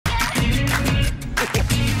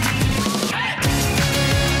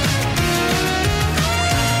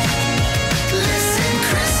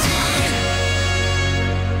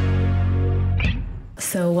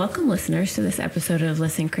Welcome, listeners, to this episode of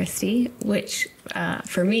Listen Kristi, which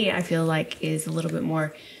for me, I feel like is a little bit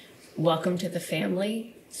more welcome to the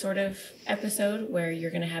family sort of episode, where you're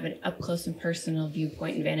going to have an up close and personal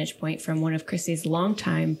viewpoint and vantage point from one of Kristi's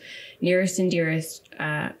longtime nearest and dearest.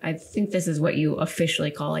 I think this is what you officially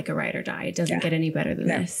call like a ride or die. It doesn't get any better than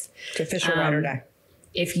this. It's official ride or die.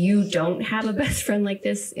 If you don't have a best friend like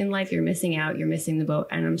this in life, you're missing out. You're missing the boat.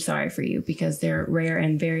 And I'm sorry for you, because they're rare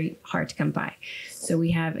and very hard to come by. So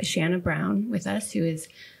we have Shanna Brown with us, who is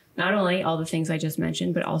not only all the things I just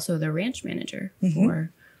mentioned, but also the ranch manager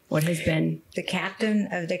for what has been the captain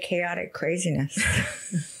of the chaotic craziness.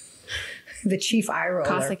 The chief eye roller.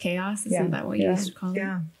 Casa Chaos. Isn't that what you used to call it?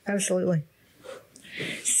 Yeah, absolutely.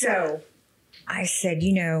 So I said,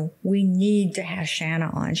 you know, we need to have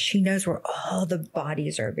Shanna on. She knows where all the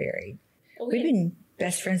bodies are buried. We've been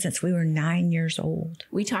best friends since we were 9 years old.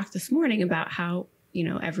 We talked this morning about how, you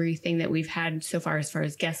know, everything that we've had so far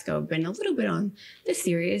as guests go, been a little bit on the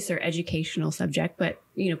serious or educational subject, but,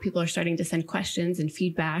 you know, people are starting to send questions and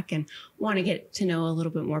feedback and want to get to know a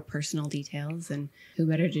little bit more personal details, and who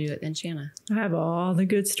better to do it than Shanna? I have all the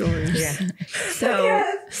good stories. Yeah. So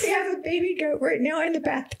we have a baby goat right now in the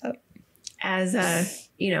bathtub. As,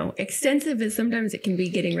 you know, extensive as sometimes it can be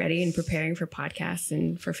getting ready and preparing for podcasts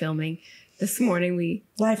and for filming, this morning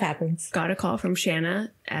Life happens. Got a call from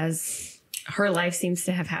Shanna, as her life seems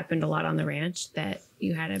to have happened a lot on the ranch, that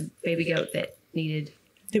you had a baby goat that needed.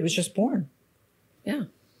 It was just born. Yeah.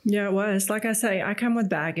 Yeah, it was. Like I say, I come with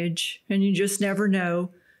baggage, and you just never know.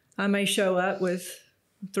 I may show up with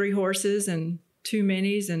 3 horses and 2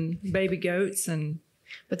 minis and baby goats,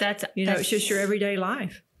 but that's it's just your everyday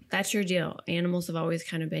life. That's your deal. Animals have always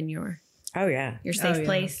kind of been your safe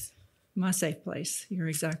place. My safe place. You're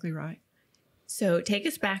exactly right. So take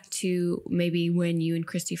us back to maybe when you and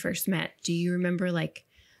Kristi first met. Do you remember like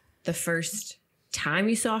the first time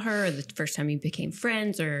you saw her, or the first time you became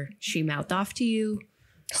friends, or she mouthed off to you?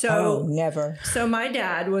 So never. So my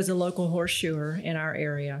dad was a local horseshoer in our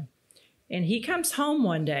area, and he comes home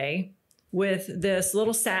one day with this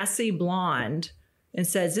little sassy blonde and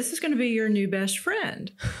says, "This is going to be your new best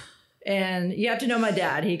friend." And you have to know my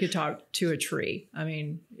dad. He could talk to a tree. I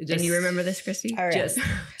mean, and you remember this, Kristi? Oh, yeah.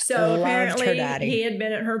 So apparently he had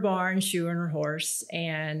been at her barn shoeing her horse,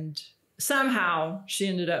 and somehow she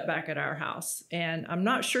ended up back at our house. And I'm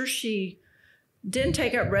not sure she didn't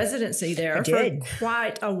take up residency there for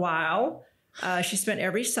quite a while. She spent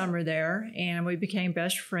every summer there, and we became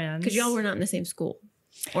best friends. Because y'all were not in the same school.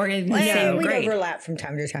 Or in the same we grade. overlap from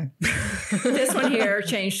time to time. This one here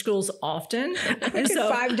changed schools often. And so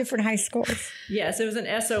 5 different high schools. Yes, it was an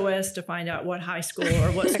SOS to find out what high school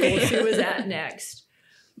or what school she was at next.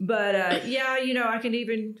 But yeah, you know, I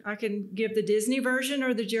can give the Disney version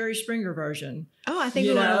or the Jerry Springer version. Oh, I think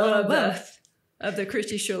we want a little of both. Of the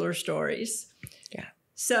Kristi Schuler stories. Yeah.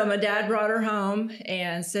 So my dad brought her home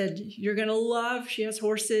and said, "You're going to love, she has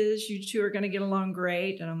horses. You two are going to get along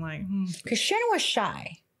great." And I'm like, Because Shanna was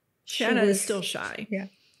shy. Shanna is still shy. Yeah.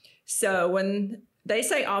 So when they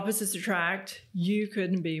say opposites attract, you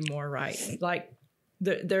couldn't be more right. Like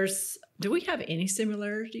do we have any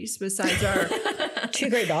similarities besides our 2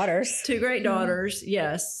 great daughters? 2 great daughters,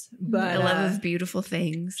 yes. But a love of beautiful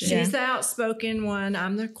things. She's the outspoken one.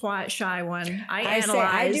 I'm the quiet, shy one.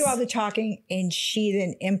 I do all the talking, and she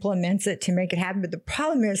then implements it to make it happen. But the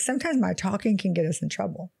problem is sometimes my talking can get us in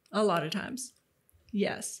trouble. A lot of times.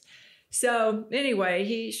 Yes. So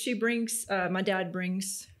anyway, my dad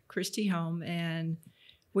brings Kristi home, and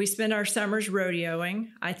we spend our summers rodeoing.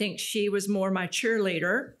 I think she was more my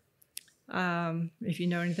cheerleader. If you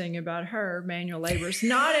know anything about her, manual labor is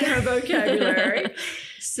not in her vocabulary.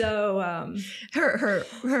 So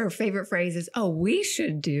her favorite phrase is, "Oh, we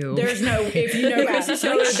should do." There's no, if you know Kristi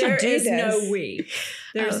Schuler, there is no we.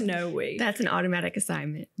 There's no we. That's an automatic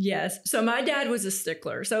assignment. Yes. So my dad was a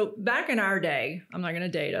stickler. So back in our day, I'm not going to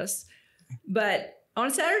date us, but on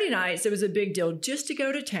Saturday nights, it was a big deal just to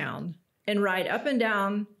go to town and ride up and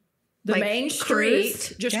down the main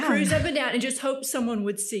street, cruise up and down, and just hope someone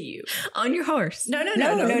would see you. On your horse? No.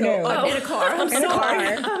 Oh. In a car.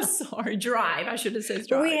 I'm sorry. Drive. I should have said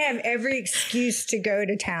drive. But we have every excuse to go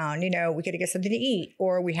to town. You know, we got to get something to eat,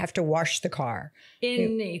 or we have to wash the car.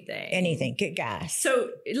 Anything. Get gas. So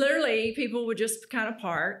literally, people would just kind of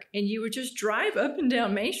park, and you would just drive up and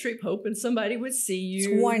down Main Street hoping somebody would see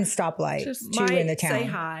you. It's 1 stoplight, just 2 in the town. Say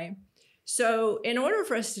hi. So in order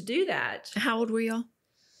for us to do that. How old were y'all?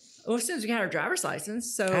 Well, as soon as we got our driver's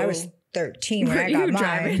license. So I was 13 when I got mine.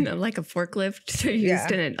 Driving like a forklift? So you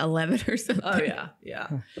used it at 11 or something? Oh, yeah.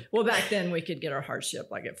 Well, back then we could get our hardship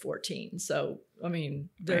like at 14. So, I mean,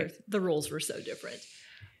 the rules were so different.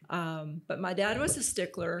 But my dad was a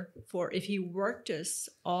stickler for if he worked us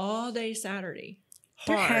all day Saturday.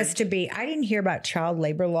 There has to be. I didn't hear about child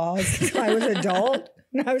labor laws until I was an adult.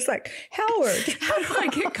 And I was like, Howard, how do I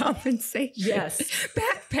get compensation? Yes.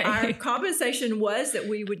 Back pay. Our compensation was that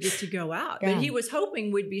we would get to go out. Yeah. But he was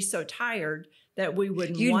hoping we'd be so tired that we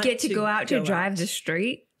wouldn't You'd want get to go out to drive the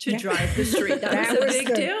street? To drive the street. That was a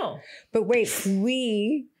big deal. But wait,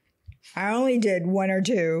 I only did 1 or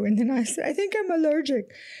 2. And then I said, I think I'm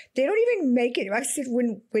allergic. They don't even make it. I said,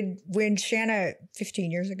 when Shanna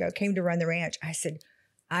 15 years ago came to run the ranch, I said,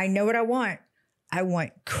 I know what I want. I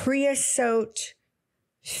want creosote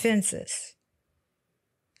fences.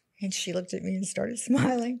 And she looked at me and started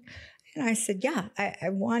smiling. And I said, yeah, I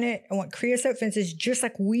want it. I want creosote fences just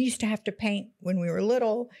like we used to have to paint when we were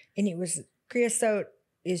little. And it was creosote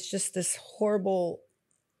is just this horrible,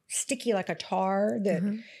 sticky like a tar that,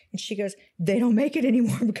 and she goes, they don't make it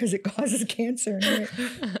anymore because it causes cancer. And I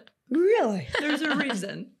went, really? There's a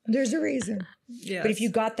reason. There's a reason. Yes. But if you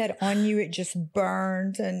got that on you, it just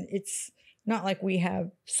burns. And it's not like we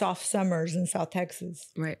have soft summers in South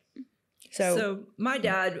Texas. Right. So my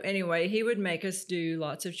dad, anyway, he would make us do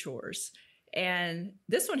lots of chores. And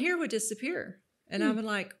this one here would disappear. And I'm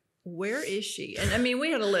like, where is she? And I mean,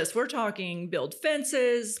 we had a list. We're talking build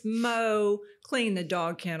fences, mow, clean the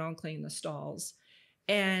dog kennel, clean the stalls.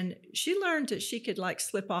 And she learned that she could like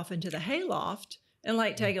slip off into the hayloft and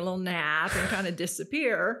like take a little nap and kind of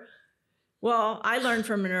disappear. Well, I learned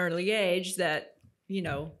from an early age that, you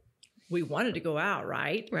know, we wanted to go out,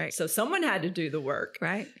 right? Right. So someone had to do the work.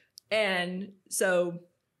 Right. And so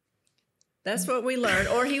that's what we learned.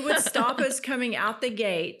 Or he would stop us coming out the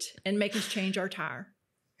gate and make us change our tire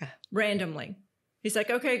randomly. He's like,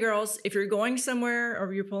 okay, girls, if you're going somewhere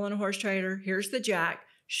or you're pulling a horse trailer, here's the jack.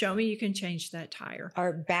 Show me you can change that tire.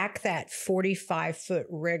 Or back that 45-foot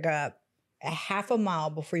rig up a half a mile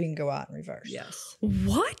before you can go out and reverse. Yes.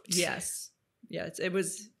 What? Yes. Yes. It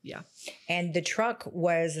was, yeah. And the truck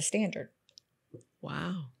was a standard.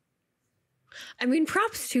 Wow. I mean,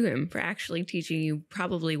 props to him for actually teaching you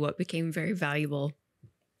probably what became very valuable.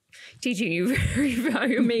 Teaching you very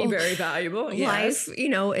valuable. Me, very valuable. Yes. Life, you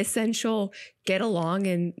know, essential, get along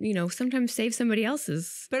and, you know, sometimes save somebody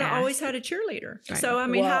else's. But ass. I always had a cheerleader. Right. So, I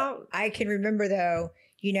mean, Well, I can remember though,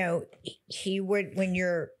 you know, he would, when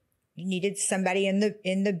you needed somebody in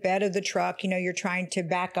the bed of the truck, you know, you're trying to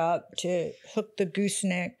back up to hook the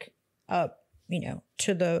gooseneck up, you know,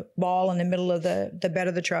 to the ball in the middle of the bed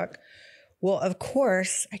of the truck. Well, of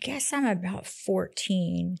course, I guess I'm about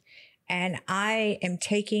 14 and I am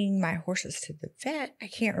taking my horses to the vet. I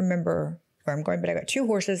can't remember where I'm going, but I got 2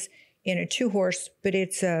 horses in a 2-horse, but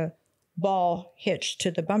it's a ball hitched to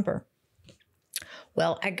the bumper.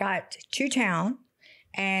 Well, I got to town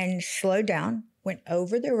and slowed down, went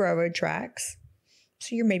over the railroad tracks.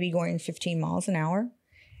 So you're maybe going 15 miles an hour.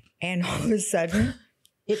 And all of a sudden,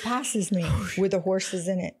 it passes me with the horses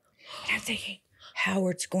in it. And I'm thinking,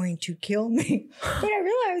 Howard's going to kill me. But I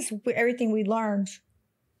realized everything we learned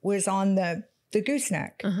was on the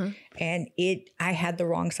gooseneck. And I had the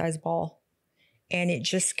wrong size ball. And it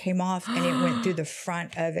just came off and it went through the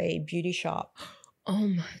front of a beauty shop. Oh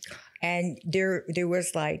my God. And there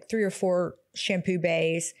was like 3 or 4 shampoo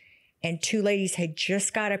bays and 2 ladies had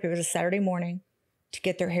just got up. It was a Saturday morning to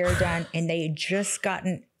get their hair done. And they had just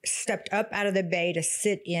stepped up out of the bay to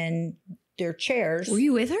sit in their chairs. Were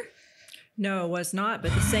you with her? No, it was not.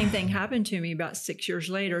 But the same thing happened to me about 6 years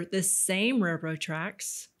later. The same railroad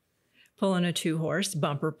tracks, pulling a 2-horse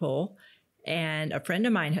bumper pull. And a friend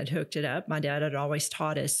of mine had hooked it up. My dad had always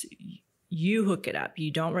taught us, you hook it up. You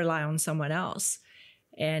don't rely on someone else.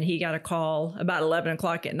 And he got a call about 11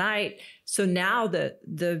 o'clock at night. So now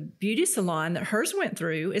the beauty salon that hers went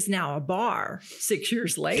through is now a bar 6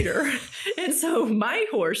 years later. And so my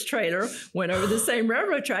horse trailer went over the same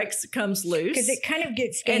railroad tracks, comes loose. Because it kind of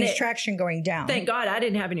gains traction going down. Thank God I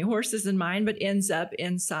didn't have any horses in mine, but ends up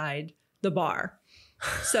inside the bar.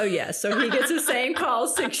 So yeah, so he gets the same call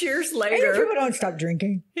 6 years later. And people don't stop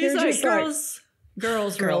drinking. He's They're like, just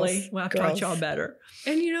girls, really? Well, I've taught y'all better.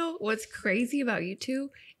 And you know, what's crazy about you two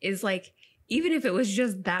is like, even if it was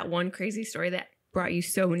just that one crazy story that brought you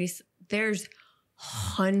so many, there's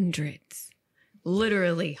hundreds,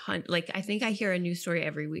 literally like, I think I hear a new story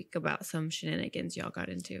every week about some shenanigans y'all got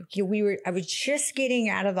into. Yeah, I was just getting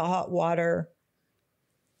out of the hot water,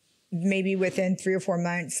 maybe within 3 or 4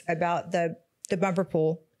 months, about the bumper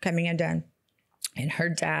pull coming undone. And her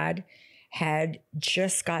dad had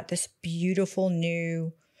just got this beautiful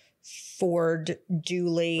new Ford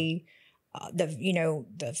dually,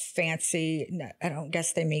 the fancy, I don't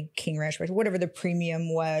guess they made King Ranch, but whatever the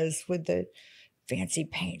premium was with the fancy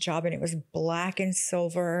paint job, and it was black and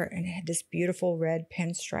silver, and it had this beautiful red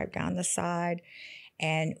pinstripe down the side.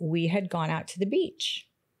 And we had gone out to the beach,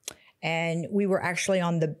 and we were actually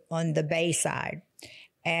on the bay side.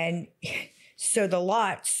 And so the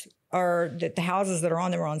lots are that the houses that are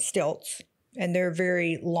on them are on stilts, and they're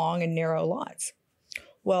very long and narrow lots.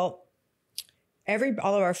 Well,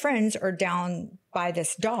 all of our friends are down by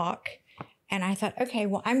this dock, and I thought, okay,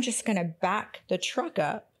 well, I'm just going to back the truck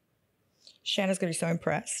up. Shanna's going to be so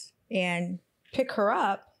impressed, and pick her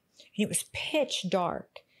up. And it was pitch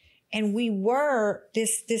dark, and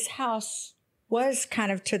this house was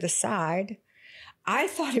kind of to the side. I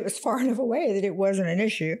thought it was far enough away that it wasn't an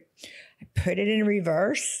issue. I put it in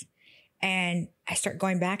reverse, and I start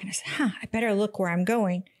going back, and I said, I better look where I'm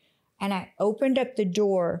going. And I opened up the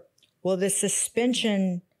door. Well, the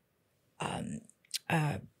suspension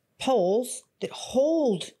poles that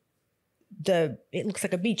hold it looks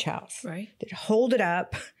like a beach house, right? That hold it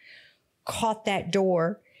up, caught that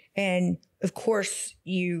door. And of course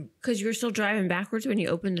because you were still driving backwards when you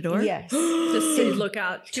opened the door? Yes. To look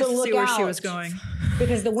out, just to see where she was going.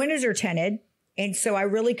 Because the windows are tinted. And so I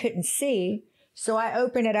really couldn't see. So I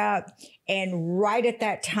open it up, and right at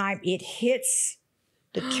that time, it hits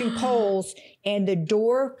the two poles, and the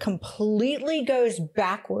door completely goes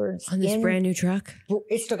backwards. On this brand new truck?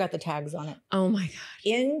 It still got the tags on it. Oh my God.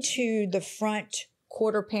 Into the front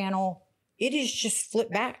quarter panel. It is just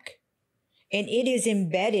flipped back, and it is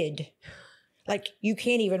embedded. Like, you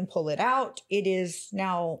can't even pull it out. It is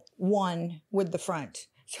now one with the front.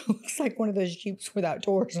 So it looks like one of those Jeeps without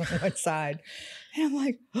doors on one side. And I'm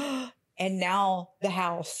like, and now the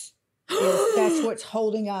house that's what's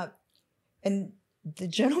holding up. And the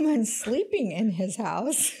gentleman sleeping in his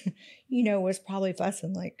house, was probably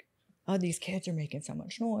fussing like, oh, these kids are making so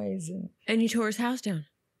much noise. And you tore his house down.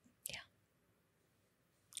 Yeah.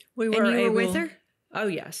 We were with her? Oh,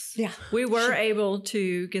 yes. Yeah. We were able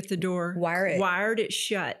to get the door wired it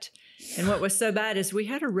shut. And what was so bad is we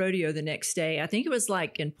had a rodeo the next day. I think it was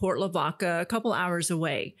like in Port Lavaca, a couple hours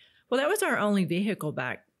away. Well, that was our only vehicle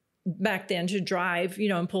back then to drive,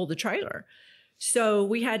 and pull the trailer. So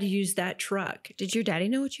we had to use that truck. Did your daddy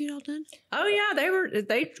know what you'd all done? Oh yeah,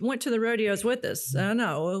 they went to the rodeos with us. I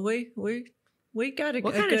know. We got a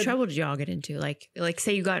What kind of trouble did y'all get into? Like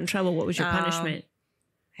say you got in trouble, what was your punishment?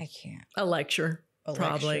 I can't. A lecture.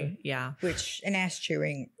 Probably, lecture. Yeah. Which an ass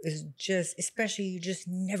chewing is just, especially you just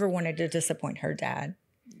never wanted to disappoint her dad.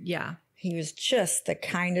 Yeah. He was just the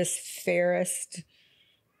kindest, fairest.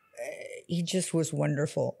 He just was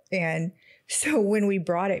wonderful. And so when we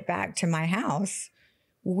brought it back to my house,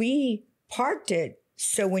 we parked it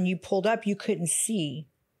so when you pulled up, you couldn't see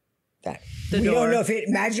that. We don't know if it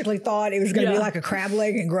magically thought it was going to be like a crab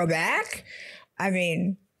leg and grow back. I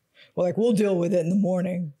mean, we'll deal with it in the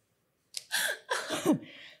morning.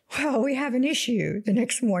 Well, we have an issue the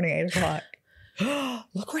next morning, 8 o'clock.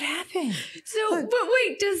 Look what happened. So, but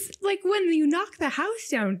wait, when you knock the house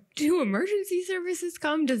down, do emergency services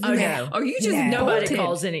come? No. Or you just nobody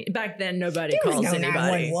calls back then, nobody calls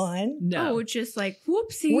anybody. 911. No. Oh, it's just like,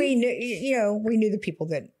 whoopsie. We knew, we knew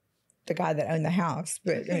the guy that owned the house,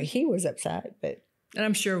 but he was upset, but. And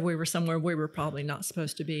I'm sure we were somewhere we were probably not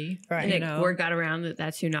supposed to be. Right. And word got around that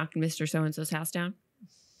that's who knocked Mr. So-and-so's house down?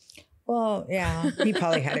 Well, yeah, he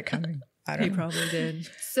probably had it coming. I don't know. He probably did.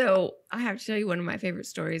 So I have to tell you, one of my favorite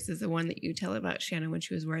stories is the one that you tell about Shanna when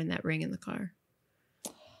she was wearing that ring in the car.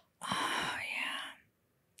 Oh,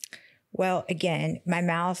 yeah. Well, again, my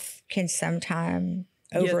mouth can sometimes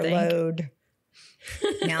overload.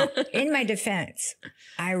 Now, in my defense,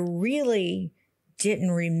 I really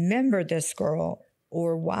didn't remember this girl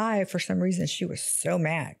or why, for some reason, she was so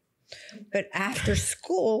mad. But after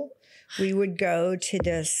school, we would go to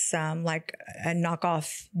this, like a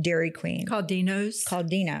knockoff Dairy Queen. Called Dino's.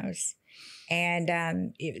 And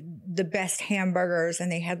the best hamburgers.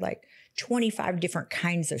 And they had like 25 different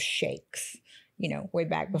kinds of shakes, way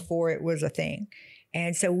back before it was a thing.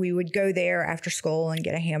 And so we would go there after school and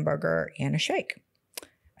get a hamburger and a shake.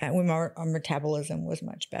 When our metabolism was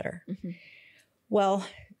much better. Mm-hmm. Well,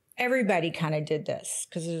 everybody kind of did this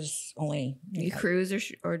because there's only... You cruise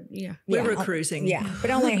or We were cruising. Yeah,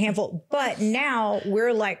 but only a handful. But now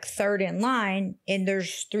we're like third in line and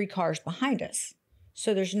there's 3 cars behind us.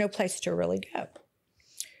 So there's no place to really go.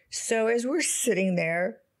 So as we're sitting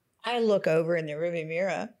there, I look over in the rearview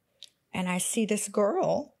mirror and I see this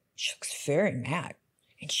girl. She looks very mad.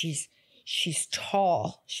 And she's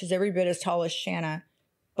tall. She's every bit as tall as Shanna,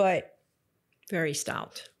 but... very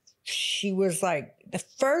stout. She was like the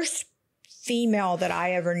first female that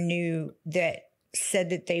I ever knew that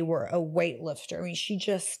said that they were a weightlifter. I mean, she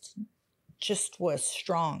just was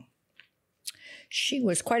strong. She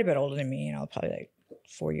was quite a bit older than me, probably like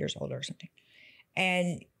 4 years older or something.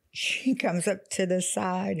 And she comes up to the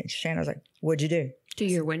side and Shanna's like, "What'd you do?" To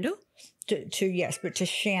your window? Yes, but to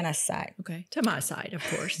Shanna's side. Okay. To my side, of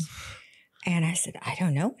course. And I said, "I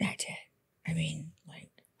don't know what I did." I mean, like,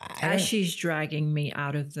 as she's dragging me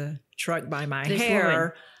out of the truck by my This hair,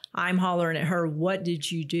 woman. I'm hollering at her, "What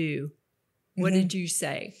did you do? What did you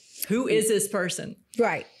say? Who is this person?"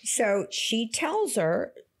 Right. So she tells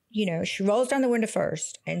her, she rolls down the window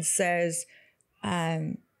first and says,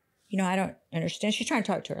 "I don't understand." She's trying to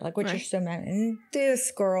talk to her, like, "What you're so mad?" And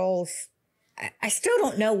this girl's, I still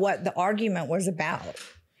don't know what the argument was about.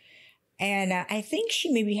 And I think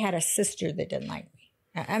she maybe had a sister that didn't like me.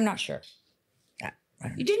 I'm not sure. I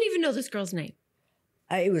don't know. You didn't even know this girl's name.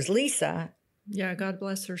 It was Lisa. Yeah, God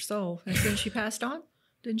bless her soul. And then she passed on?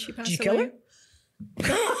 Didn't she pass Did you away?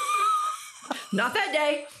 kill her? Not that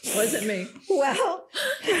day. Wasn't me. Well,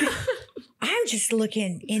 I'm just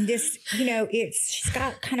looking in this, she's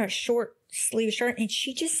got kind of short sleeve shirt and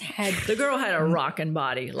she just had The girl had a rocking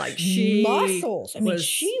body. Like she muscles. I mean,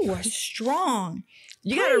 she was strong.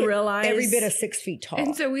 You got to realize every bit of 6 feet tall.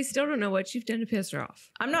 And so we still don't know what you've done to piss her off.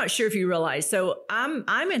 I'm not sure if you realize. So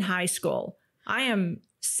I'm in high school. I am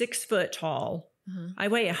 6 foot tall. I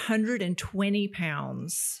weigh 120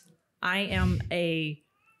 pounds. I am a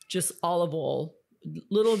just olive oil,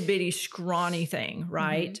 little bitty scrawny thing,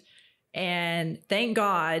 right? And thank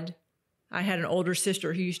God I had an older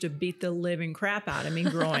sister who used to beat the living crap out of me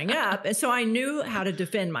growing up. And so I knew how to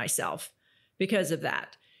defend myself because of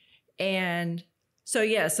that. And so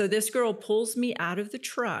this girl pulls me out of the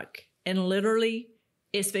truck and literally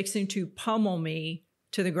is fixing to pummel me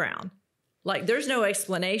to the ground. Like, there's no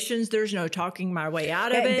explanations. There's no talking my way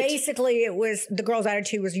out of it. Basically, it was the girl's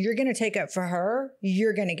attitude was, "You're going to take up for her.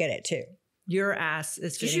 You're going to get it too." Your ass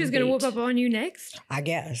is So getting she was going to beat. whoop up on you next? I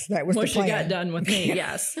guess that was Once the plan. she got done with me,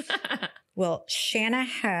 yes. Well, Shanna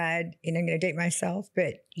had, and I'm going to date myself,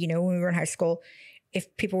 but when we were in high school,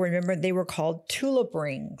 if people remember, they were called tulip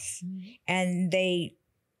rings. And they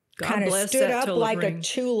kind of bless stood that up tulip like ring. a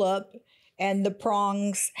tulip, and the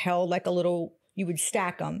prongs held like a little, you would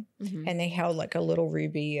stack them, and they held like a little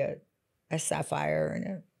ruby, a sapphire, and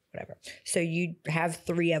a whatever. So you'd have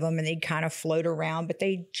 3 of them, and they'd kind of float around, but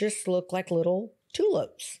they just look like little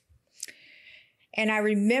tulips. And I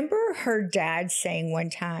remember her dad saying one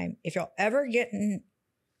time, "If you'll ever get in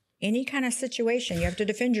any kind of situation, you have to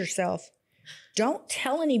defend yourself. Don't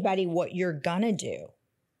tell anybody what you're gonna do.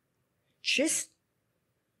 Just,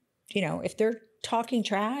 if they're talking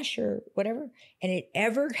trash or whatever, and it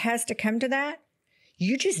ever has to come to that,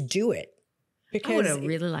 you just do it." I would have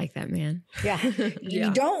really liked that man. Yeah. You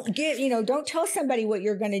don't don't tell somebody what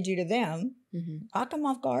you're going to do to them. Knock them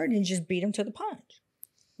off guard and just beat them to the punch.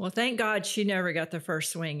 Well, thank God she never got the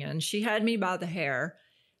first swing in. She had me by the hair.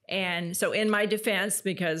 And so in my defense,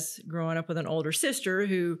 because growing up with an older sister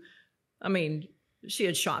who, she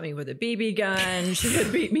had shot me with a BB gun. She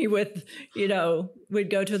had beat me with, we'd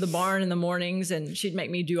go to the barn in the mornings and she'd make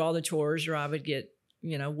me do all the chores or I would get,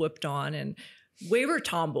 whooped on. And we were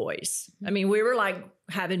tomboys. We were like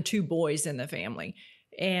having 2 boys in the family.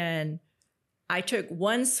 And I took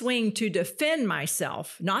one swing to defend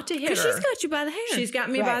myself, not to hit her. She's got you by the hair. She's got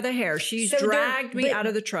me by the hair. She's dragged me out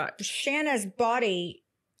of the truck. Shanna's body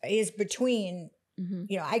is between,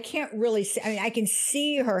 I can't really see. I can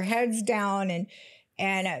see her head's down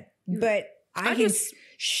but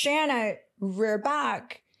Shanna rear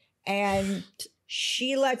back and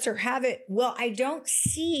she lets her have it. Well, I don't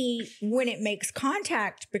see when it makes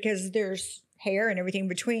contact because there's hair and everything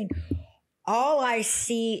between. All I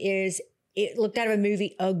see is it looked out of a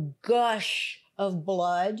movie, a gush of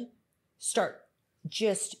blood start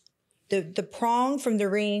just the prong from the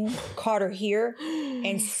ring caught her here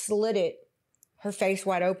and slit it, her face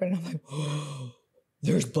wide open. I'm like, oh,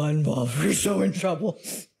 there's blood involved. We're so in trouble.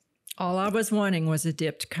 All I was wanting was a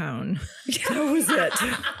dipped cone. That was it.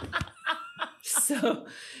 So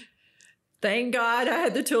thank God I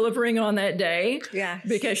had the tulip ring on that day. Yeah.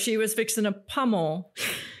 Because she was fixing to pummel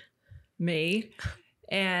me.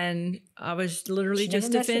 And I was literally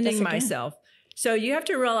just defending myself. So you have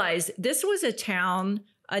to realize this was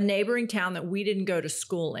a neighboring town that we didn't go to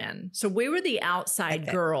school in. So we were the outside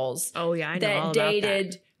girls I know that all about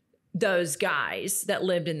dated that. Those guys that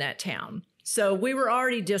lived in that town. So we were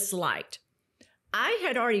already disliked. I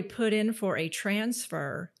had already put in for a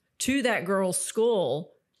transfer to that girl's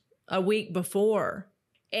school a week before.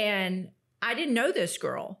 And I didn't know this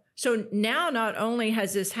girl. So now not only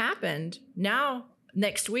has this happened, now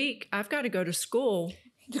next week I've got to go to school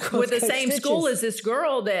with the same school as this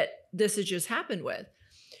girl that this has just happened with.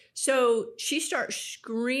 So she starts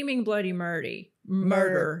screaming bloody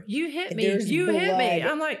murder. You hit me. There's You hit me.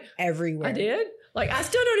 blood I'm like, everywhere. I did? Like, I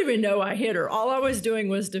still don't even know I hit her. All I was doing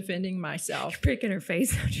was defending myself. Picking her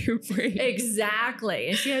face out your brain. Exactly.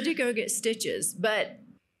 And she had to go get stitches. But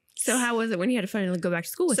so how was it when you had to finally go back to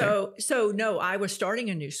school with her? So no, I was starting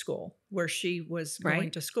a new school where she was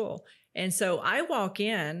going to school. And so I walk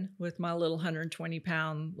in with my little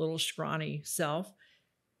 120-pound little scrawny self,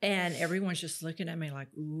 and everyone's just looking at me like,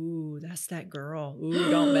 ooh, that's that girl.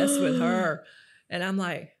 Ooh, don't mess with her. And I'm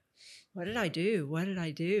like, what did I do? What did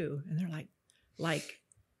I do? And they're like,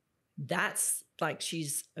 that's like,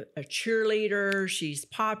 she's a cheerleader. She's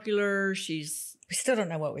popular. We still don't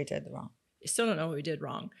know what we did wrong. Still don't know what we did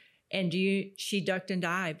wrong. And she ducked and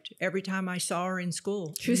dived every time I saw her in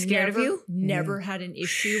school. She was scared of you? Never had an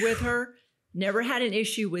issue with her. Never had an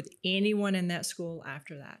issue with anyone in that school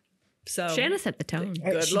after that. So Shanna set the tone.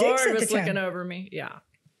 Good Lord was looking over me. Yeah.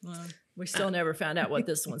 Well, we still never found out what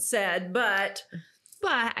this one said, but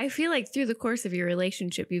I feel like through the course of your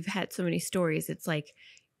relationship, you've had so many stories. It's like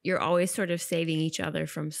you're always sort of saving each other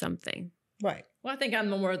from something. Right. Well, I think I'm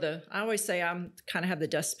more I always say I'm kind of have the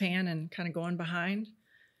dustpan and kind of going behind.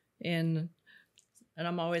 And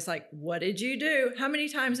I'm always like, what did you do? How many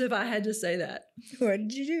times have I had to say that? What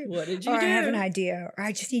did you do? What did you do? I have do? an idea. Or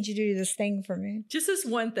I just need you to do this thing for me. Just this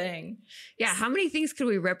one thing. Yeah. How many things could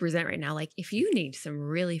we represent right now? Like if you need some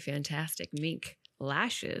really fantastic mink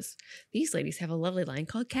lashes, these ladies have a lovely line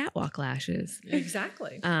called catwalk lashes.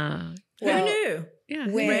 Exactly. Well, who knew? Yeah.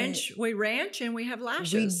 We ranch and we have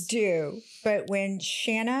lashes. We do. But when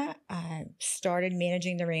Shanna started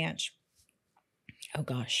managing the ranch, oh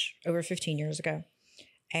gosh, over 15 years ago,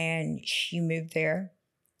 and she moved there,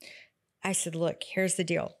 I said, look, here's the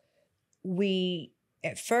deal.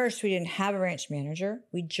 At first, we didn't have a ranch manager.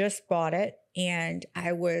 We just bought it. And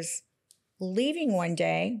I was leaving one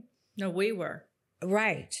day. No, we were.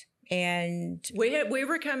 Right. And we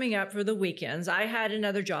were coming up for the weekends. I had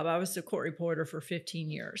another job. I was a court reporter for 15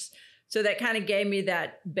 years. So that kind of gave me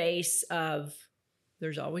that base of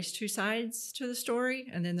there's always two sides to the story.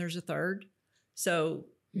 And then there's a third. So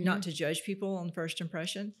not to judge people on first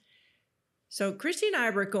impression. So Kristi and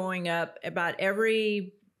I were going up about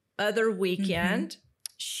every other weekend.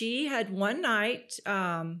 She had one night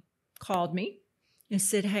called me and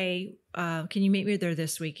said, hey, can you meet me there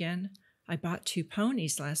this weekend? I bought 2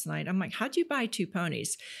 ponies last night. I'm like, how'd you buy 2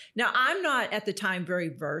 ponies? Now, I'm not at the time very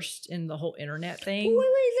versed in the whole internet thing. Wait,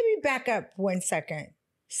 let me back up 1 second.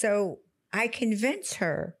 So I convinced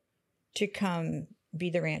her to come be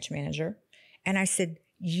the ranch manager. And I said,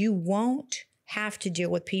 you won't have to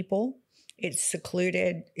deal with people. It's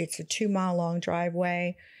secluded. It's a 2-mile long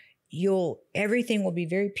driveway. Everything will be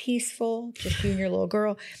very peaceful. Just you and your little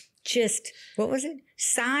girl. Just, what was it?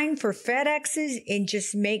 Sign for FedExes and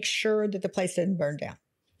just make sure that the place doesn't burn down.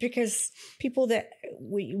 Because people that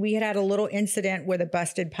we had a little incident with a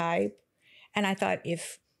busted pipe. And I thought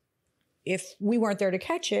if we weren't there to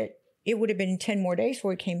catch it, it would have been 10 more days before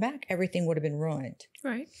we came back. Everything would have been ruined.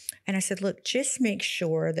 Right. And I said, look, just make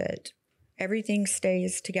sure that everything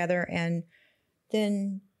stays together and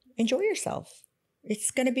then enjoy yourself. It's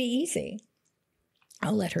going to be easy.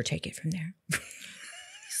 I'll let her take it from there.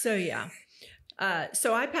 So, yeah.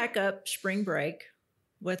 So I pack up spring break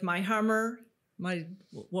with my Hummer,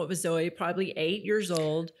 what was Zoe, probably 8 years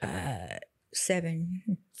old.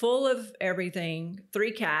 7. Full of everything,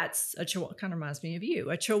 3 cats, a chihuahua, kind of reminds me of you,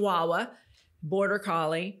 a chihuahua, border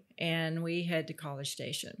collie, and we head to College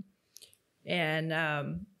Station. And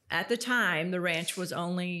at the time, the ranch was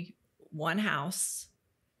only 1 house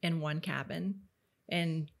and 1 cabin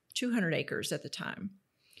and 200 acres at the time.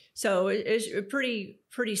 So it's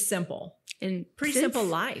pretty simple and pretty simple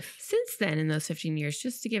life. Since then, in those 15 years,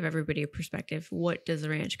 just to give everybody a perspective, what does the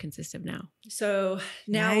ranch consist of now? So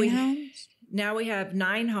now we have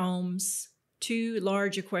 9 homes, 2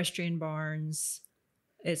 large equestrian barns.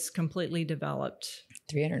 It's completely developed.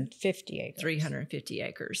 350 acres. 350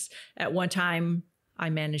 acres. At one time, I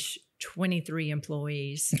managed 23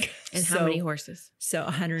 employees. And how many horses? So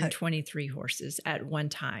 123 horses at one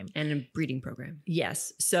time. And a breeding program.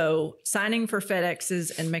 Yes. So signing for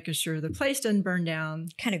FedExes and making sure the place doesn't burn down.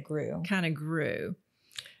 Kind of grew.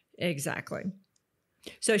 Exactly.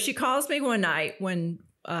 So she calls me one night when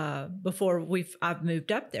before I've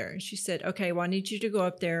moved up there, and she said, "Okay, well, I need you to go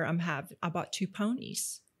up there. I bought 2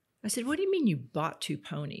 ponies." I said, "What do you mean you bought 2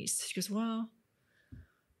 ponies?" She goes, "Well,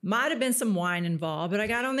 might have been some wine involved, but I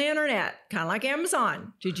got on the internet, kind of like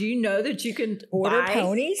Amazon. Did you know that you can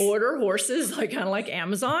order horses, like kind of like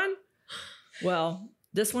Amazon?" Well,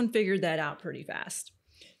 this one figured that out pretty fast.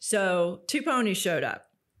 So 2 ponies showed up.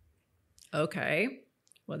 Okay.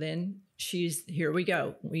 Well, then here we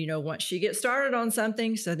go. You know, once she gets started on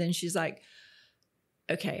something, so then she's like,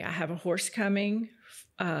 okay, I have a horse coming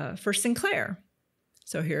for Sinclair.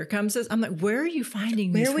 So here comes this. I'm like, where are you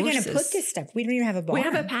finding these horses? Where are we going to put this stuff? We don't even have a barn. We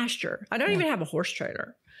have a pasture. I don't even have a horse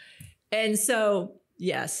trailer. And so,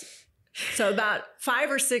 yes. So about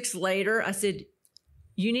 5 or 6 later, I said,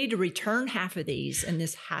 you need to return half of these and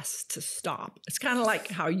this has to stop. It's kind of like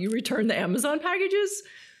how you return the Amazon packages.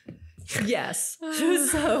 Yes.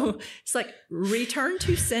 So it's like return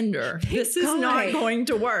to sender. This is not going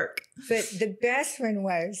to work. But the best one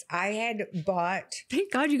was I had bought.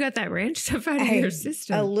 Thank God you got that ranch stuff out of your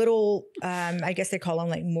system. A little, I guess they call them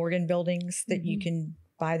like Morgan buildings that you can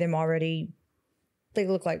buy them already. They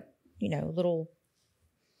look like, you know, little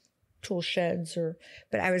tool sheds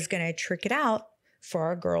but I was going to trick it out for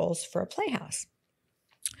our girls for a playhouse.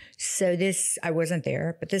 So I wasn't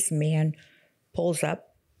there, but this man pulls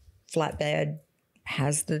up, flatbed,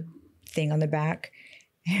 has the thing on the back,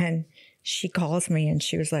 and she calls me and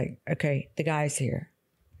she was like, okay, the guy's here.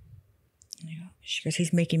 She goes,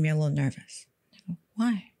 he's making me a little nervous. I go,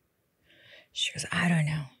 why? She goes, I don't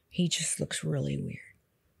know. He just looks really weird.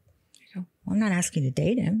 I go, well, I'm not asking to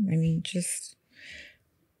date him. I mean,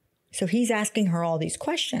 so he's asking her all these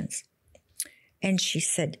questions. And she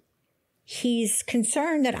said, he's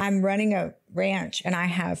concerned that I'm running a ranch and I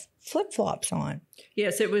have flip-flops on.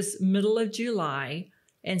 Yes, it was middle of July.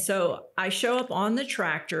 And so I show up on the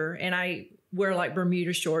tractor and I wear like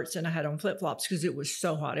Bermuda shorts and I had on flip-flops because it was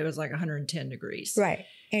so hot. It was like 110 degrees. Right.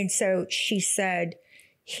 And so she said,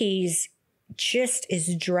 he's just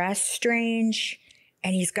is dressed strange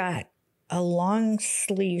and he's got a long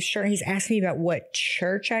sleeve shirt. He's asking me about what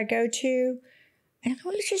church I go to. And I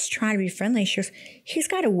was just trying to be friendly. She goes, he's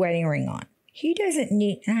got a wedding ring on. He doesn't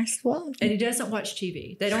need, and I said, well. And he doesn't watch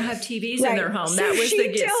TV. They don't have TVs in their home. So that was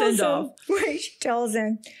the send off. Right. She tells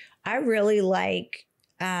him, I really like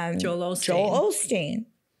Joel Osteen.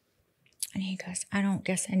 And he goes, I don't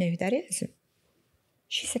guess I know who that is.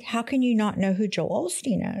 She said, how can you not know who Joel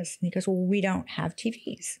Osteen is? And he goes, well, we don't have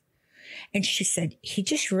TVs. And she said, he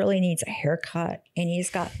just really needs a haircut. And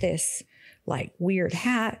he's got this like weird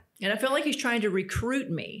hat. And I feel like he's trying to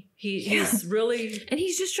recruit me. He's really... And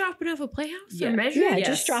he's just dropping off a playhouse Yeah. or measuring? Yeah,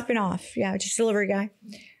 just dropping off. Yeah, just delivery guy.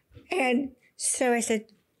 And so I said,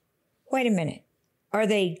 wait a minute. Are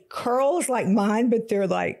they curls like mine, but they're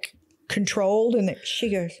like controlled? And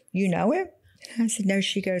she goes, you know him? I said, no.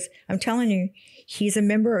 She goes, I'm telling you, he's a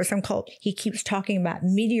member of some cult. He keeps talking about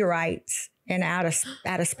meteorites and out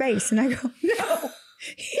of space. And I go, no,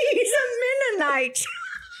 he's a Mennonite.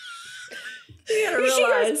 You gotta She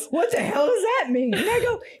realize. goes, what the hell does that mean? And I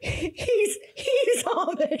go, he's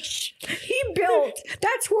Amish. He built,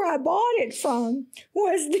 that's where I bought it from,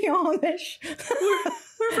 was the Amish.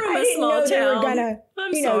 We're from I a didn't small know they were town. gonna,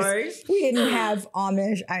 I'm sorry. we didn't have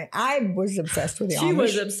Amish. I was obsessed with the Amish. She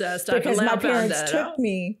was obsessed. I because found my that parents took out.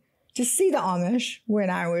 me to see the Amish when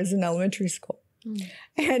I was in elementary school. But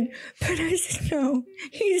I said, no,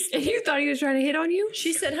 And you thought he was trying to hit on you?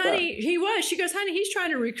 She said, honey, he was. She goes, honey, he's trying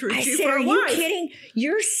to recruit I you said, for are a you wife. kidding?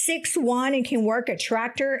 You're 6'1" and can work a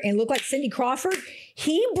tractor and look like Cindy Crawford.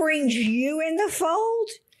 He brings you in the fold,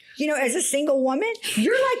 you know, as a single woman.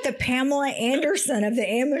 You're like the Pamela Anderson of the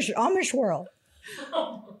Amish world.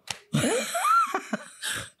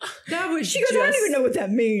 That was She goes, I don't even know what that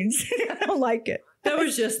means. I don't like it. That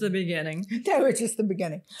was just the beginning. That was just the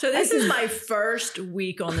beginning. So this is my first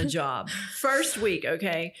week on the job. First week,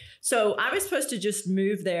 okay? So I was supposed to just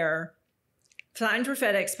move there, sign for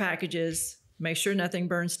FedEx packages, make sure nothing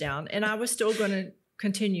burns down, and I was still going to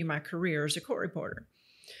continue my career as a court reporter.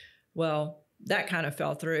 Well, that kind of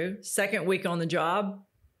fell through. Second week on the job,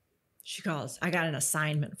 she calls, I got an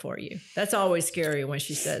assignment for you. That's always scary when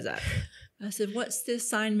she says that. I said, what's the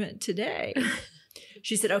assignment today?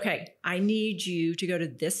 She said, okay, I need you to go to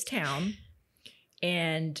this town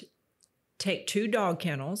and take 2 dog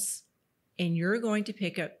kennels and you're going to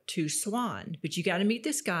pick up 2 Swans, but you got to meet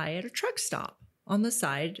this guy at a truck stop on the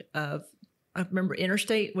side of, I remember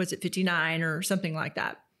Interstate, was it 59 or something like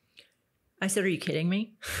that? I said, are you kidding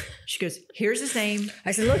me? She goes, here's his name.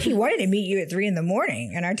 I said, look, he wanted to meet you at 3 a.m.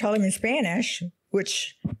 And I told him in Spanish,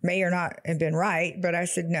 which may or not have been right, but I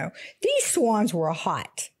said, no, these Swans were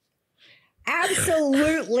hot.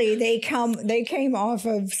 Absolutely. They came off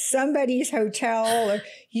of somebody's hotel.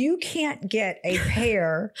 You can't get a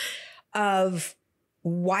pair of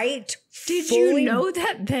white. Did you know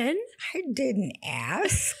that then? I didn't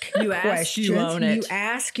ask. You ask, you own it. You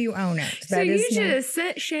ask, you own it. So That you is not- just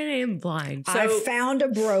set Shanna in blind. I found a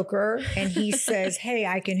broker and he says, hey,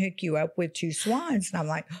 I can hook you up with 2 Swans. And I'm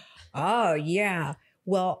like, oh, yeah.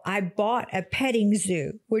 Well, I bought a petting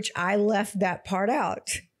zoo, which I left that part out.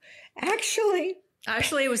 Actually,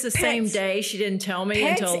 it was the same day. She didn't tell me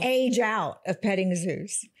pets until age out of petting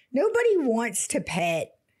zoos. Nobody wants to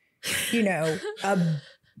pet,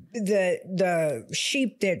 the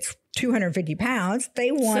sheep that's 250 pounds.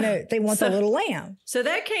 They want the little lamb. So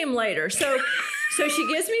that came later. So she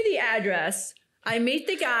gives me the address. I meet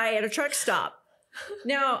the guy at a truck stop.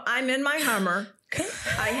 Now I'm in my Hummer.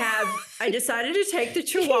 I decided to take the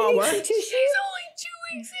Chihuahua. She's only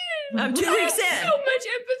 2 weeks in. I'm 2 weeks in. So much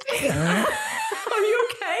empathy. Are you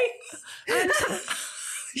okay?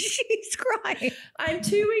 She's crying. I'm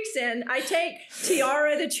 2 weeks in. I take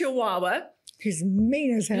Tiara the Chihuahua. Who's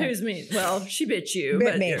mean as hell. Who's mean? Well, she bit you.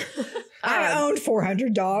 Bit me. I owned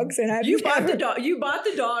 400 dogs, and I've bought the dog. You bought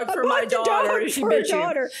the dog for my daughter. She bit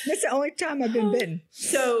you. That's the only time I've been bitten.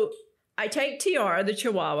 So I take Tiara, the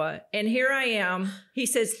Chihuahua, and here I am. He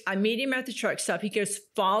says, I meet him at the truck stop. He goes,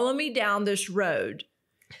 follow me down this road.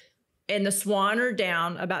 And the Swan are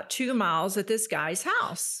down about 2 miles at this guy's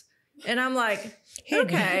house. And I'm like,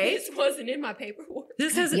 okay. This wasn't in my paperwork.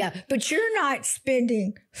 This isn't. Yeah, but you're not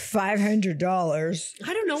spending $500.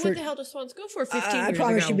 I don't know what the hell do Swans go for 15 years I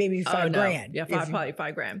promise ago. you maybe $5,000. Yeah, probably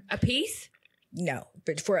 $5,000. A piece? No,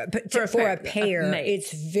 but for a pair, mate.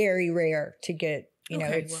 it's very rare to get,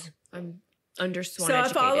 Well, I'm under Swan So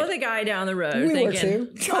educated. I follow the guy down the road. We were thinking,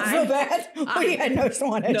 too. Don't feel bad. We had no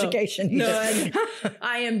Swan education either. No,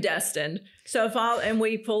 I am destined. So and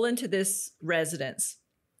we pull into this residence,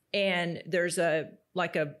 and there's a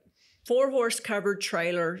 4-horse covered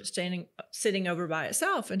trailer sitting over by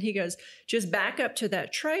itself. And he goes, just back up to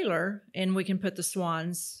that trailer and we can put the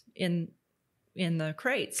Swans in the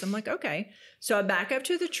crates. I'm like, okay. So I back up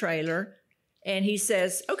to the trailer and he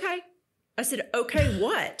says, okay. I said, okay,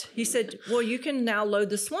 what? He said, well, you can now load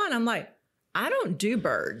the Swan. I'm like, I don't do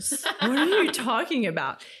birds. What are you talking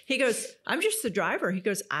about? He goes, I'm just the driver. He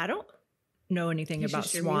goes, I don't know anything about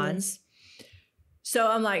Swans. So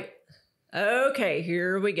I'm like, okay,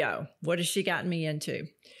 here we go. What has she gotten me into?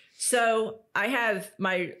 So I have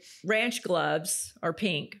my ranch gloves are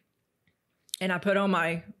pink. And I put on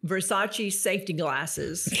my Versace safety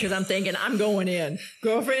glasses because I'm thinking I'm going in.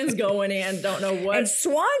 Girlfriend's going in. Don't know what. And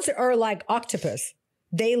Swans are like octopus.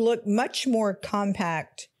 They look much more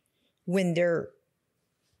compact when they're.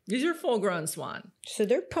 These are full-grown Swan. So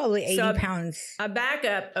they're probably 80 pounds. I back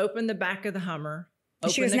up, open the back of the Hummer.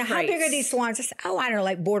 She goes, now how big are these Swans? I said, I don't know,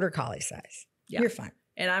 like border collie size. Yeah. You're fine.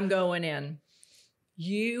 And I'm going in.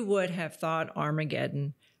 You would have thought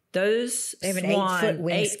Armageddon. Those they have an Swan, 8-foot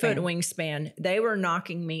wingspan. 8-foot wingspan. They were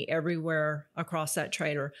knocking me everywhere across that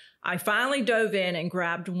trailer. I finally dove in and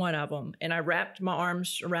grabbed one of them, and I wrapped my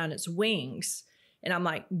arms around its wings. And I'm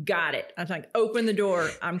like, got it. I'm like, open the door.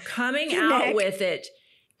 I'm coming out with it,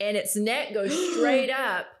 and its neck goes straight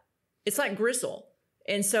up. It's like gristle.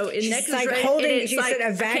 And so its neck is like straight, holding, and it's like,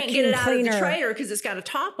 a vacuum I can't get it out cleaner. of the trailer because it's got a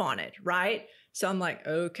top on it, right? So I'm like,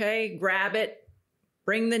 okay, grab it,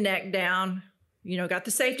 bring the neck down. Got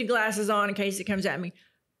the safety glasses on in case it comes at me.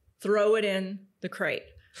 Throw it in the crate.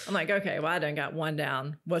 I'm like, okay, well, I done got one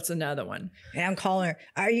down. What's another one? And I'm calling her.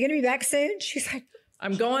 Are you going to be back soon? She's like,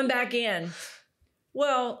 I'm going back in.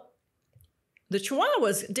 Well, the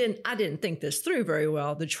Chihuahuas I didn't think this through very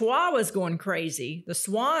well. The Chihuahuas going crazy. The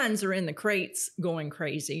Swans are in the crates going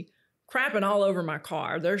crazy, crapping all over my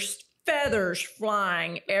car. There's feathers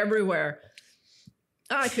flying everywhere.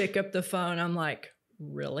 I pick up the phone. I'm like,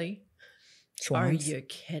 really? Swans? Are you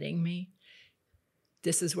kidding me?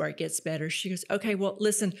 This is where it gets better. She goes, okay, well,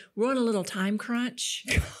 listen, we're on a little time crunch.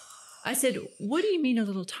 I said, what do you mean a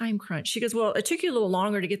little time crunch? She goes, well, it took you a little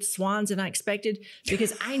longer to get the Swans than I expected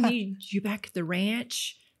because I need you back at the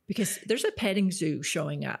ranch because there's a petting zoo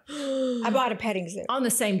showing up. I bought a petting zoo. On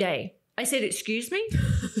the same day. I said, excuse me?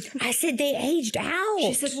 I said, they aged out.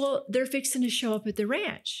 She said, well, they're fixing to show up at the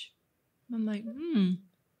ranch. I'm like,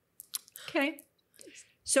 okay.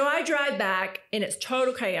 So I drive back, and it's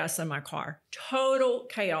total chaos in my car. Total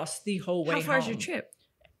chaos the whole way home. How far is your trip?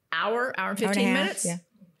 Hour and 15 minutes. Yeah.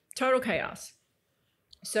 Total chaos.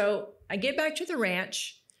 So I get back to the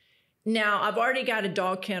ranch. Now, I've already got a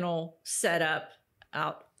dog kennel set up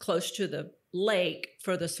out close to the lake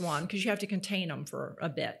for the Swan because you have to contain them for a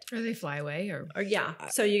bit. Or they fly away? Or yeah.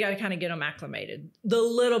 So you got to kind of get them acclimated. The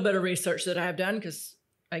little bit of research that I have done because,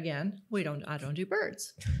 again, I don't do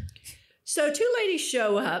birds. So 2 ladies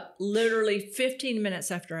show up literally 15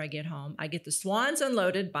 minutes after I get home. I get the Swans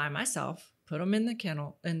unloaded by myself, put them in the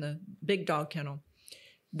kennel, in the big dog kennel.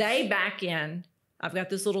 They back in. I've got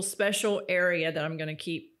this little special area that I'm going to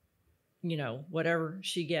keep, whatever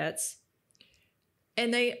she gets.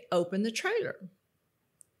 And they open the trailer.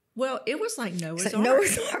 Well, it was like Noah's Ark.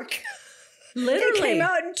 Noah's Ark. Literally. They came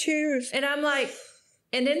out in twos. And I'm like,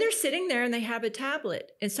 and then they're sitting there and they have a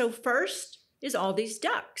tablet. And so first is all these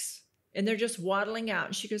ducks and they're just waddling out.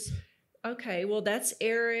 And she goes, okay, well, that's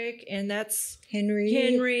Eric and that's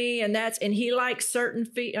Henry and he likes certain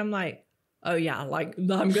feet. I'm like, oh yeah, like I'm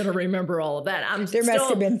going to remember all of that. There must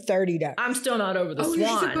have been 30 ducks. I'm still not over the swan.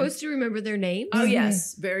 You're supposed to remember their names? Oh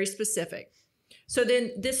yes, very specific. So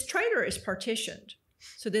then this trailer is partitioned.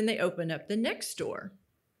 So then they open up the next door.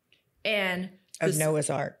 And of Noah's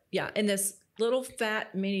Ark. Yeah, and this little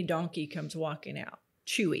fat mini donkey comes walking out.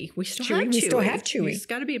 Chewy. We still have Chewy. He's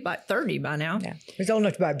got to be about 30 by now. Yeah. He's old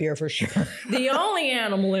enough to buy beer for sure. The only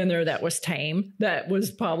animal in there that was tame, that was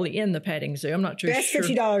probably in the petting zoo. I'm not too Best sure.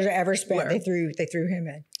 $50 I ever spent. They threw him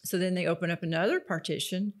in. So then they open up another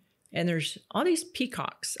partition and there's all these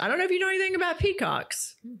peacocks. I don't know if you know anything about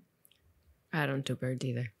peacocks. I don't do birds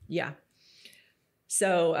either. Yeah.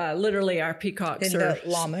 So literally our peacocks are the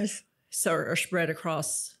llamas. So are spread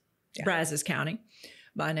across Brazos County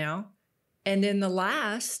by now. And then the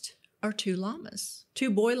last are two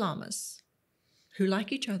boy llamas who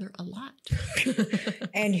like each other a lot.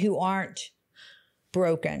 And who aren't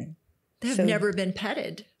broken. They've never been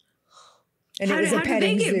petted. And how did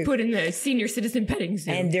they get put in the senior citizen petting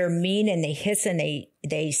zoo? And they're mean and they hiss and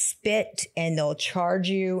they spit and they'll charge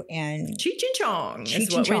you and... Cheech and Chong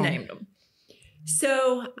is what we named them.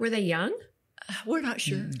 So... Were they young? We're not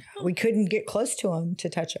sure. We couldn't get close to them to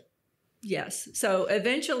touch them. Yes. So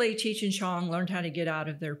eventually Cheech and Chong learned how to get out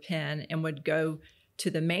of their pen and would go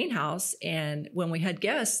to the main house. And when we had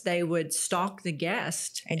guests, they would stalk the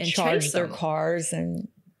guest and charge their cars. And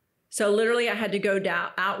so literally I had to go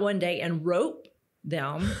out one day and rope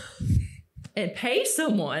them and pay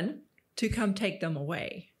someone to come take them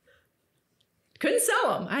away. Couldn't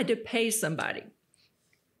sell them. I had to pay somebody.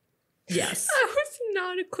 Yes. I was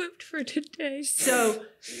not equipped for today. So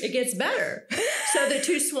it gets better. So the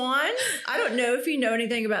two swans, I don't know if you know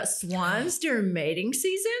anything about swans during mating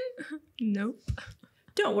season. Nope.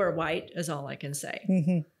 Don't wear white is all I can say.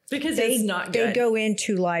 Mm-hmm. Because it's not good. They go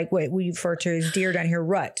into like what we refer to as deer down here,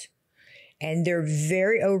 rut. And they're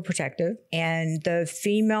very overprotective. And the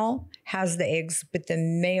female has the eggs, but the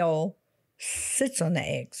male sits on the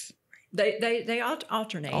eggs. They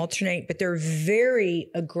alternate, but they're very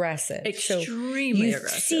aggressive. Extremely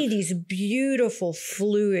aggressive. You see these beautiful,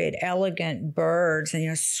 fluid, elegant birds,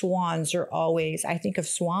 and swans are always. I think of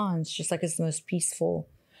swans just like it's the most peaceful.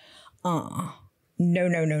 No,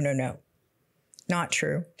 not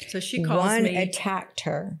true. So she calls me. One attacked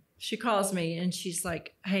her. She calls me and she's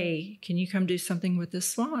like, "Hey, can you come do something with this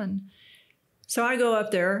swan?" So I go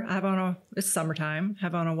up there. It's summertime.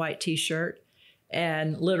 Have on a white T-shirt.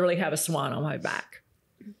 And literally have a swan on my back.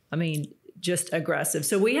 I mean, just aggressive.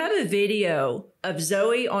 So we have a video of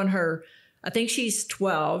Zoe on her, I think she's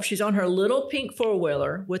 12. She's on her little pink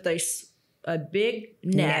four-wheeler with a big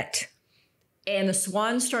net. And the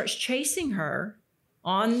swan starts chasing her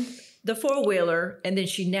on the four-wheeler, and then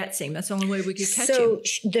she nets him. That's the only way we could catch him.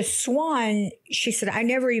 So the swan, she said, I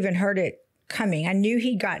never even heard it coming. I knew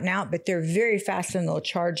he'd gotten out, but they're very fast and they'll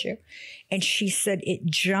charge you. And she said it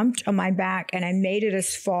jumped on my back and I made it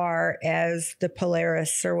as far as the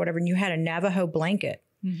Polaris or whatever. And you had a Navajo blanket.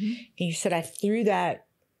 Mm-hmm. And you said, I threw that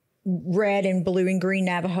red and blue and green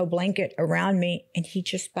Navajo blanket around me and he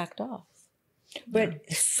just backed off.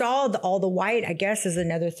 But saw all the white, I guess, as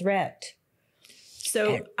another threat.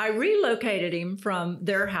 So I relocated him from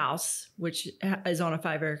their house, which is on a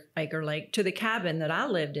 5-acre lake, to the cabin that I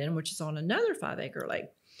lived in, which is on another 5-acre lake.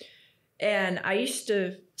 And I used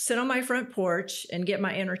to sit on my front porch and get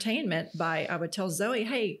my entertainment I would tell Zoe,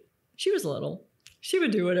 hey, she was little. She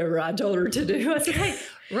would do whatever I told her to do. I said, hey,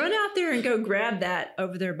 run out there and go grab that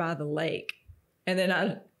over there by the lake. And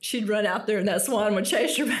then she'd run out there and that swan would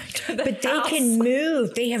chase her back to the house. But they can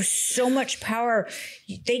move. They have so much power.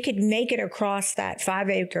 They could make it across that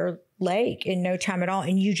 5-acre lake in no time at all.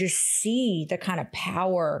 And you just see the kind of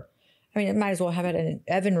power. I mean, it might as well have an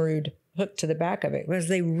Evinrude hooked to the back of it because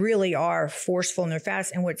they really are forceful and they're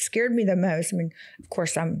fast. And what scared me the most, I mean, of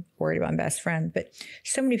course, I'm worried about my best friend, but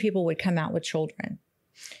so many people would come out with children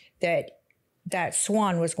that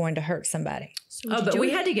swan was going to hurt somebody. So but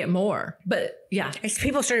we had to get more. But yeah, as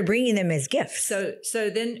people started bringing them as gifts. So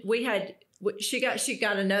then she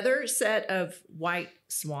got another set of white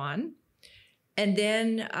swan, and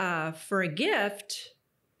then for a gift,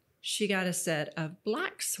 she got a set of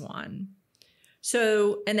black swan.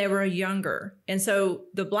 So, and they were younger. And so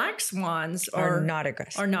the black swans are not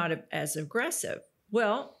aggressive. Are not as aggressive.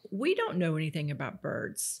 Well, we don't know anything about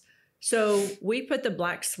birds. So we put the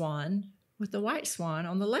black swan with the white swan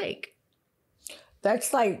on the lake.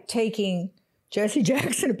 That's like taking Jesse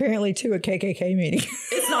Jackson apparently to a KKK meeting.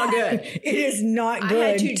 It's not good. It is not good. I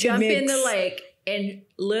had to jump in the lake, and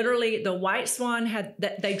literally the white swan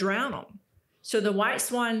they drown them. So the white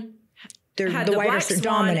swan had the black swan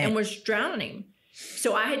dominant and was drowning.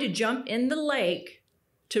 So I had to jump in the lake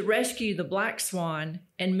to rescue the black swan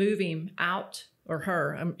and move him out, or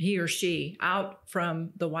her, he or she, out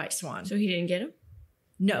from the white swan. So he didn't get him?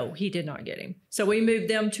 No, he did not get him. So we moved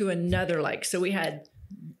them to another lake. So we had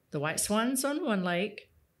the white swans on one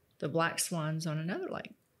lake, the black swans on another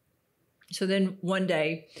lake. So then one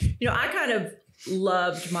day, I kind of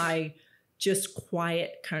loved my just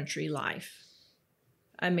quiet country life.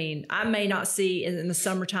 I mean, I may not see in the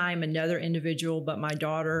summertime another individual but my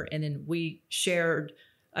daughter, and then we shared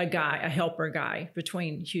a helper guy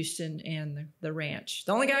between Houston and the ranch.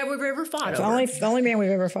 The only guy we've ever fought over. The only man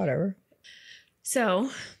we've ever fought over. So,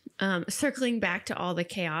 circling back to all the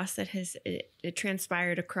chaos that has it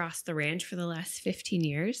transpired across the ranch for the last 15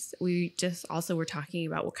 years, we just also were talking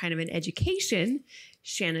about what kind of an education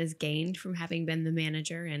Shanna's gained from having been the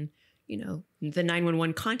manager and, the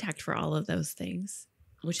 911 contact for all of those things,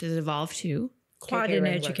 which has evolved to quite an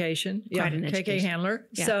education. Quite an education. KK handler.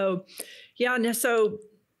 Yeah. So, so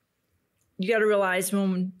you got to realize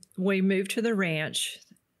when we moved to the ranch,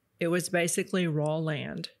 it was basically raw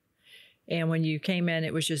land. And when you came in,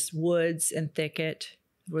 it was just woods and thicket.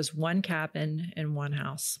 It was one cabin and one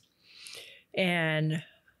house. And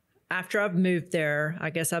after I've moved there, I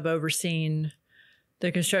guess I've overseen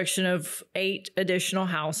the construction of 8 additional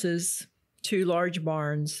houses, 2 large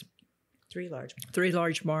barns. 3 large. 3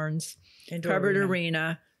 large barns. Indoor covered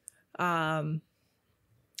arena. How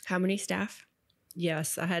many staff?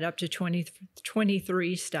 Yes, I had up to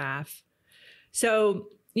 23 staff. So,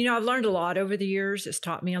 I've learned a lot over the years. It's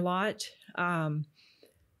taught me a lot.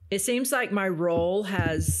 It seems like my role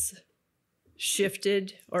has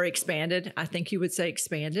shifted or expanded. I think you would say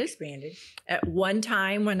expanded. At one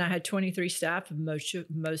time when I had 23 staff,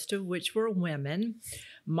 most of which were women,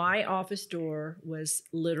 my office door was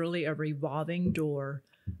literally a revolving door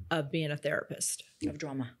of being a therapist. Of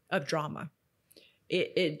drama.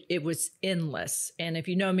 It was endless. And if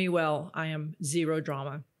you know me well, I am zero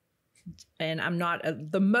drama. And I'm not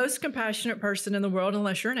the most compassionate person in the world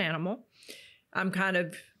unless you're an animal. I'm kind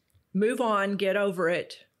of move on, get over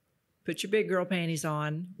it, put your big girl panties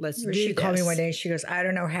on. Let's do this. She called me one day and she goes, I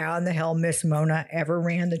don't know how in the hell Miss Mona ever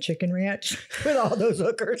ran the chicken ranch with all those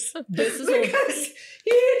hookers. This is because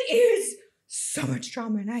it is so much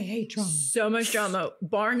drama and I hate drama. So much drama.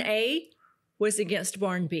 Barn A was against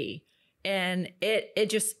Barn B. And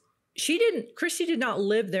Kristi did not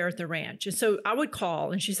live there at the ranch. And so I would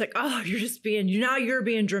call and she's like, oh, you're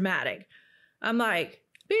being dramatic. I'm like,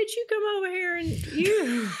 bitch, you come over here and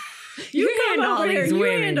you come over here and you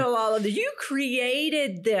handle all of this. You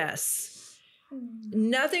created this.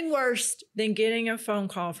 Nothing worse than getting a phone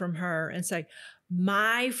call from her and say,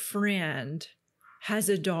 my friend has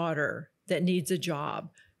a daughter that needs a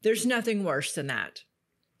job. There's nothing worse than that.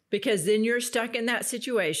 Because then you're stuck in that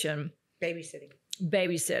situation.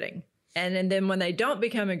 Babysitting. And then when they don't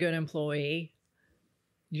become a good employee,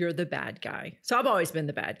 you're the bad guy. So I've always been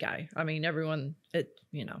the bad guy. I mean, everyone, it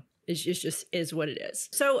just is what it is.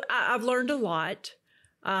 So I've learned a lot.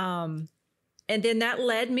 And then that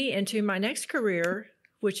led me into my next career,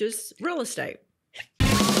 which is real estate.